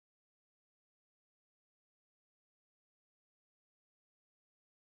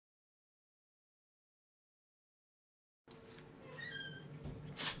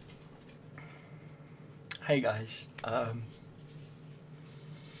Hey guys,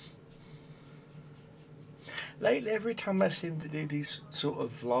 lately every time I seem to do these sort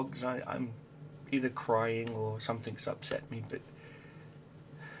of vlogs, I'm either crying or something's upset me, but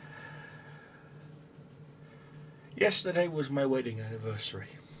yesterday was my wedding anniversary.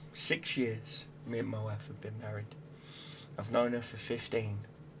 6 years me and my wife have been married. I've known her for 15.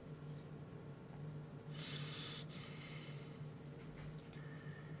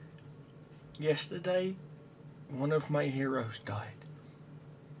 Yesterday, one of my heroes died.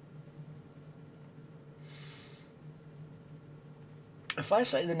 If I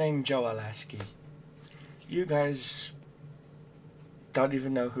say the name Joe Alasky, you guys don't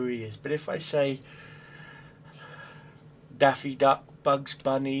even know who he is. But if I say Daffy Duck, Bugs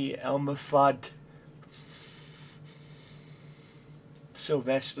Bunny, Elmer Fudd,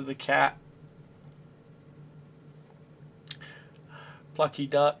 Sylvester the Cat, Plucky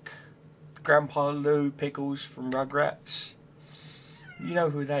Duck, Grandpa Lou Pickles from Rugrats, you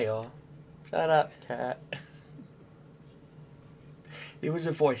know who they are. Shut up, cat. He was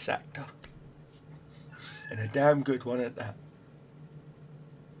a voice actor, and a damn good one at that.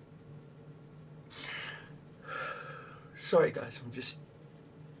 Sorry guys,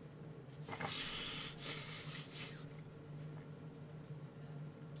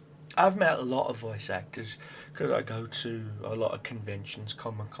 I've met a lot of voice actors because I go to a lot of conventions,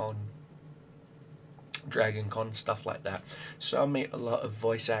 Comic-Con, Dragon Con, stuff like that. So I meet a lot of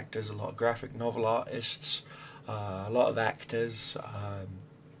voice actors, a lot of graphic novel artists, a lot of actors,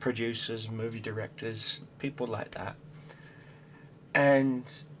 producers, movie directors, people like that. And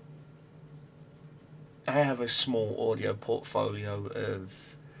I have a small audio portfolio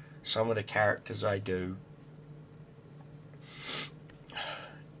of some of the characters I do.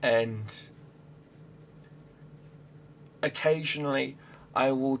 And occasionally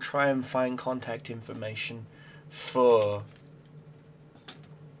I will try and find contact information for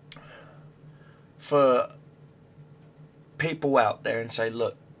people out there and say,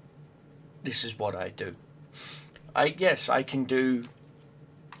 look, this is what I do. Yes, I can do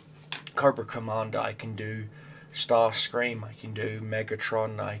Cobra Commander, I can do Starscream, I can do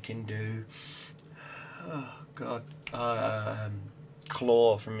Megatron, I can do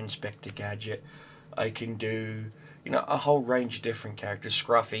Claw from Inspector Gadget, I can do, you know, a whole range of different characters,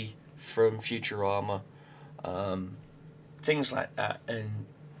 Scruffy from Futurama, things like that. And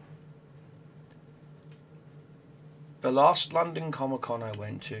the last London Comic-Con I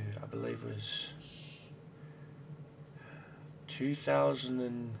went to, I believe was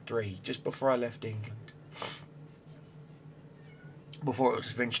 2003, just before I left England, before it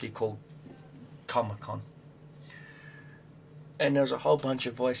was eventually called Comic-Con. And there was a whole bunch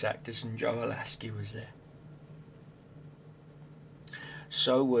of voice actors, and Joe Alasky was there.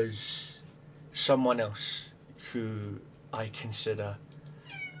 So was someone else who I consider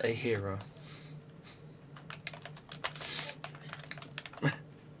a hero. I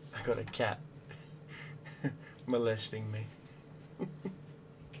got a cat molesting me.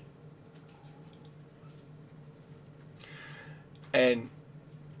 And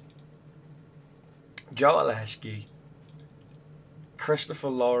Joe Alasky, Christopher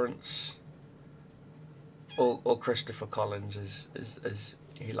Lawrence, or Christopher Collins as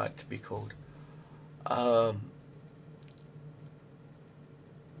he liked to be called.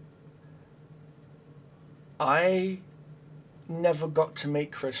 I never got to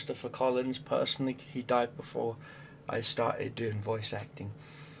meet Christopher Collins personally. He died before I started doing voice acting.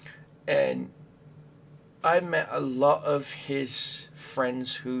 And I met a lot of his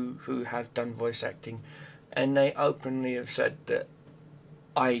friends who have done voice acting, and they openly have said that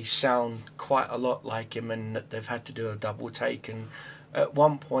I sound quite a lot like him and that they've had to do a double take. And at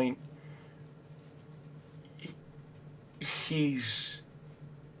one point, his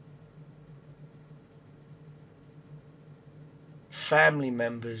family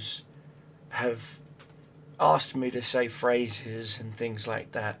members have asked me to say phrases and things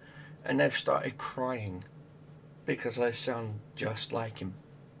like that, and they've started crying because I sound just like him.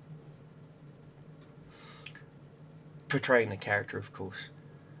 Portraying the character, of course.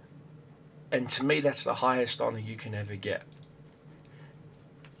 And to me, that's the highest honour you can ever get.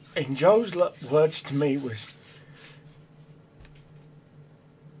 And Joe's words to me was,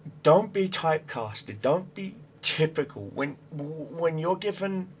 don't be typecasted, don't be typical. When you're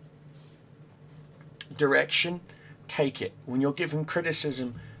given direction, take it. When you're given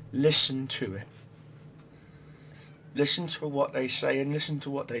criticism, listen to it. Listen to what they say and listen to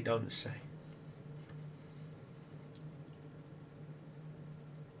what they don't say.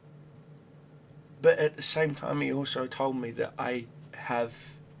 But at the same time, he also told me that I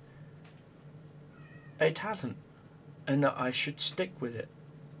have a talent, and that I should stick with it,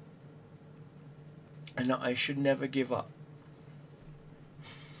 and that I should never give up.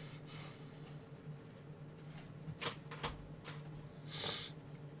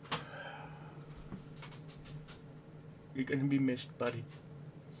 You're going to be missed, buddy.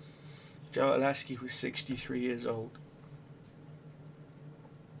 Joe Alasky was 63 years old.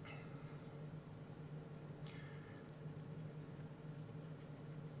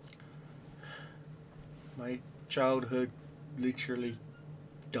 My childhood literally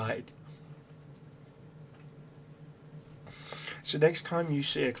died. So next time you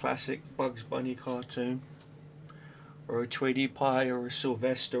see a classic Bugs Bunny cartoon, or a Tweety Pie, or a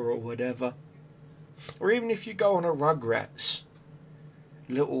Sylvester, or whatever, or even if you go on a Rugrats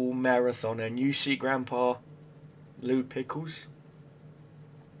little marathon and you see Grandpa Lou Pickles,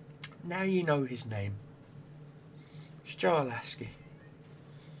 now you know his name. It's Joe Alasky.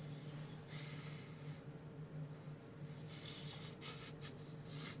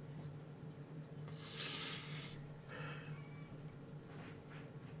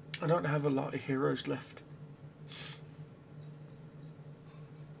 I don't have a lot of heroes left.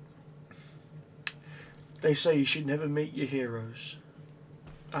 They say you should never meet your heroes.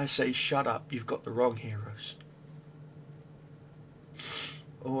 I say shut up, you've got the wrong heroes.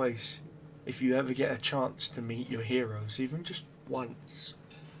 Always, if you ever get a chance to meet your heroes, even just once,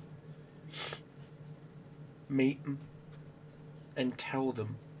 meet them and tell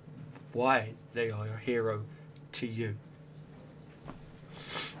them why they are your hero to you.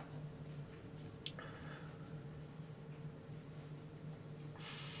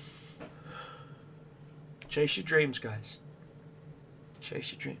 Chase your dreams, guys.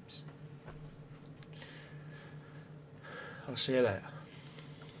 Chase your dreams. I'll see you later.